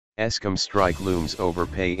Eskom strike looms over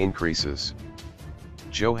pay increases.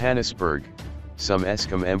 Johannesburg, some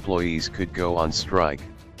Eskom employees could go on strike.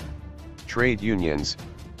 Trade unions,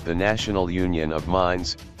 the National Union of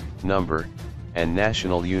Mines, Numsa, and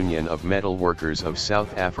National Union of Metalworkers of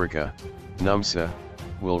South Africa, Numsa,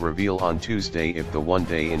 will reveal on Tuesday if the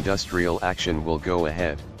one-day industrial action will go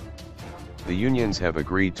ahead. The unions have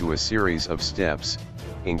agreed to a series of steps,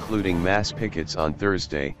 including mass pickets on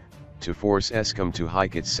Thursday, to force Eskom to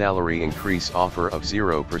hike its salary increase offer of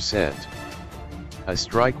 0%. A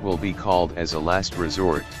strike will be called as a last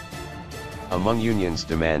resort. Among unions'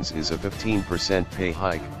 demands is a 15% pay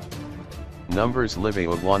hike. Numsa's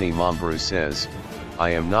Livhuwani Mamburu says, "I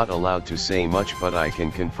am not allowed to say much, but I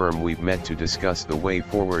can confirm we've met to discuss the way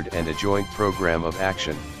forward and a joint program of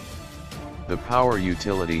action. The power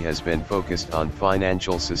utility has been focused on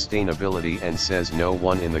financial sustainability and says no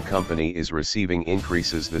one in the company is receiving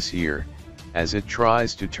increases this year, as it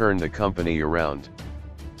tries to turn the company around.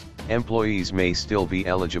 Employees may still be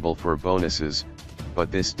eligible for bonuses,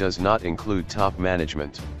 but this does not include top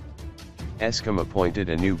management." Eskom appointed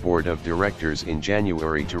a new board of directors in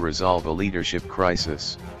January to resolve a leadership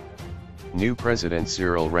crisis. New President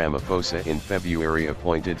Cyril Ramaphosa in February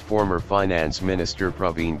appointed former Finance Minister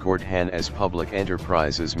Pravin Gordhan as Public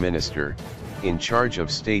Enterprises Minister, in charge of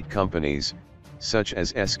state companies, such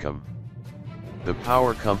as Eskom. The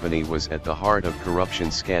power company was at the heart of corruption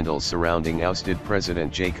scandals surrounding ousted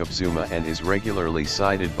President Jacob Zuma and is regularly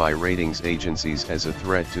cited by ratings agencies as a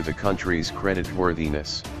threat to the country's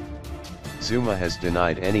creditworthiness. Zuma has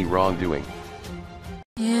denied any wrongdoing.